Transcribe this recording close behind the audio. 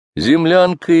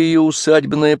Землянка и ее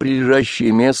усадебное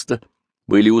прилежащее место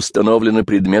были установлены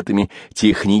предметами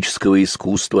технического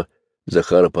искусства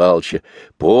Захара Павловича,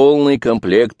 полный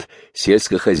комплект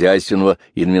сельскохозяйственного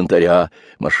инвентаря,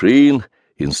 машин,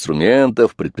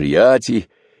 инструментов, предприятий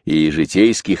и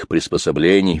житейских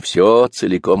приспособлений, все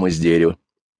целиком из дерева.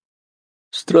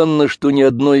 Странно, что ни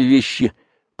одной вещи,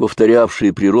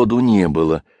 повторявшей природу, не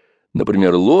было,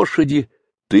 например, лошади,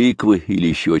 тыквы или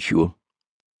еще чего.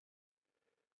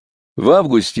 В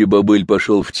августе бобыль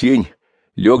пошел в тень,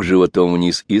 лег животом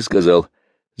вниз и сказал: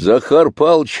 «Захар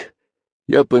Палыч,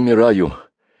 я помираю.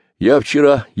 Я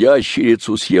вчера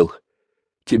ящерицу съел.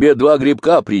 Тебе 2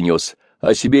 грибка принес,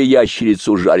 а себе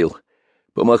ящерицу жарил.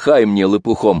 Помахай мне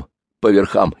лопухом по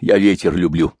верхам, я ветер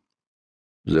люблю».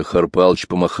 Захар Палыч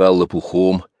помахал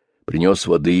лопухом, принес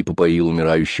воды и попоил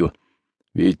умирающего.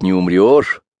 «Ведь не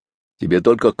умрешь, тебе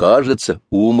только кажется,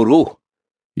 умру.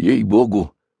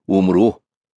 Ей-богу, умру».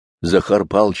 Захар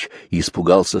Палыч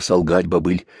испугался солгать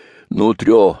бобыль.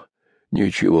 «Нутрё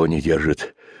ничего не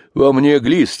держит. Во мне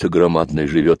глист громадный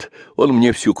живет, он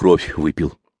мне всю кровь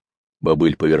выпил».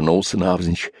 Бобыль повернулся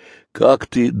навзничь. «Как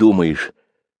ты думаешь,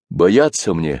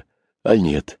 бояться мне, а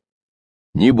нет?»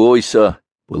 «Не бойся»,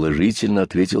 — положительно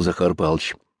ответил Захар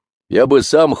Павлович. «Я бы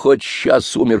сам хоть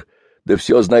сейчас умер, да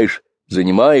все, знаешь,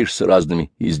 занимаешься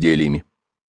разными изделиями».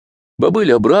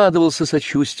 Бобыль обрадовался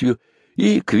сочувствию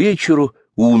и к вечеру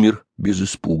умер без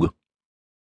испуга.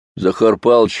 Захар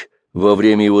Павлович во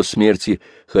время его смерти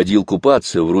ходил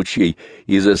купаться в ручей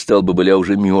и застал бобыля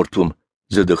уже мертвым,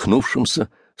 задохнувшимся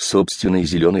собственной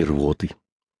зеленой рвотой.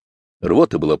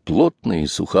 Рвота была плотная и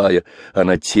сухая,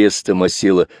 она тестом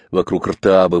осела вокруг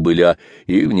рта бобыля,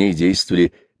 и в ней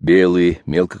действовали белые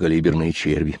мелкокалиберные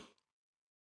черви.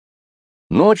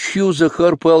 Ночью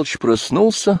Захар Павлович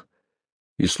проснулся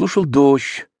и слушал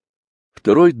дождь.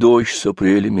 Второй дождь с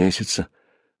апреля месяца.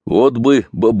 «Вот бы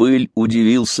бобыль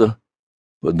удивился»,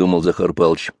 — подумал Захар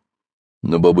Павлович.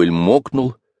 Но бобыль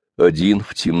мокнул один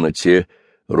в темноте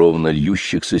ровно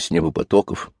льющихся с неба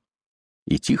потоков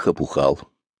и тихо пухал.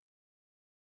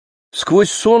 Сквозь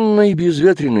сонный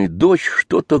безветренный дождь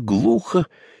что-то глухо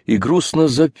и грустно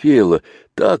запело,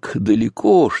 так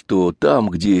далеко, что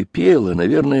там, где пело,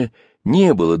 наверное,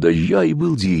 не было дождя и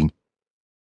был день.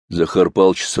 Захар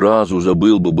Павлович сразу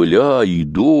забыл бобыля и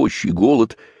дождь, и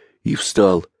голод, и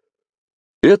встал.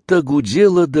 Это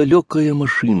гудела далекая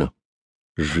машина,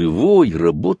 живой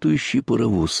работающий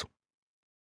паровоз.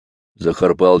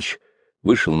 Захар Павлович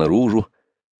вышел наружу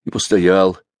и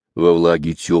постоял во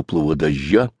влаге теплого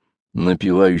дождя,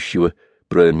 напевающего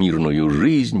про мирную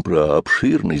жизнь, про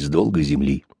обширность долга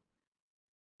земли.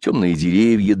 Темные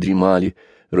деревья дремали,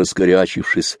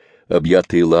 раскорячившись,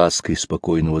 объятые лаской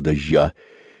спокойного дождя.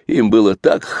 Им было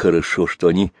так хорошо, что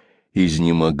они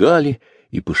изнемогали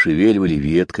и пошевеливали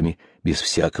ветками без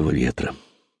всякого ветра.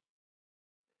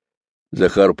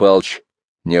 Захар Павлович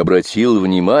не обратил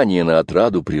внимания на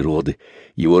отраду природы.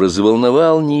 Его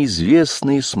разволновал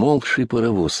неизвестный смолкший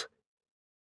паровоз.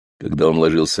 Когда он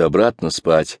ложился обратно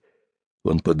спать,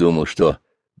 он подумал, что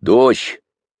дождь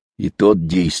и тот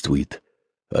действует,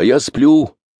 а я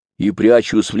сплю и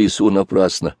прячусь в лесу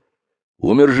напрасно.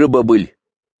 Умер же бобыль,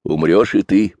 умрешь и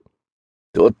ты.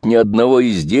 Тот ни одного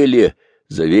изделия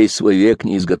за весь свой век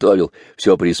не изготовил,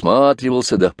 все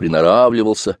присматривался да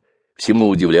приноравливался, всему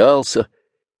удивлялся,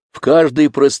 в каждой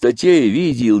простоте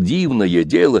видел дивное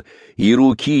дело и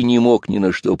руки не мог ни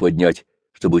на что поднять,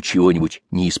 чтобы чего-нибудь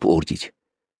не испортить.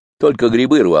 Только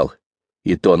грибы рвал,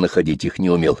 и то находить их не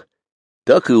умел.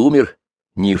 Так и умер,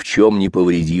 ни в чем не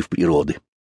повредив природы.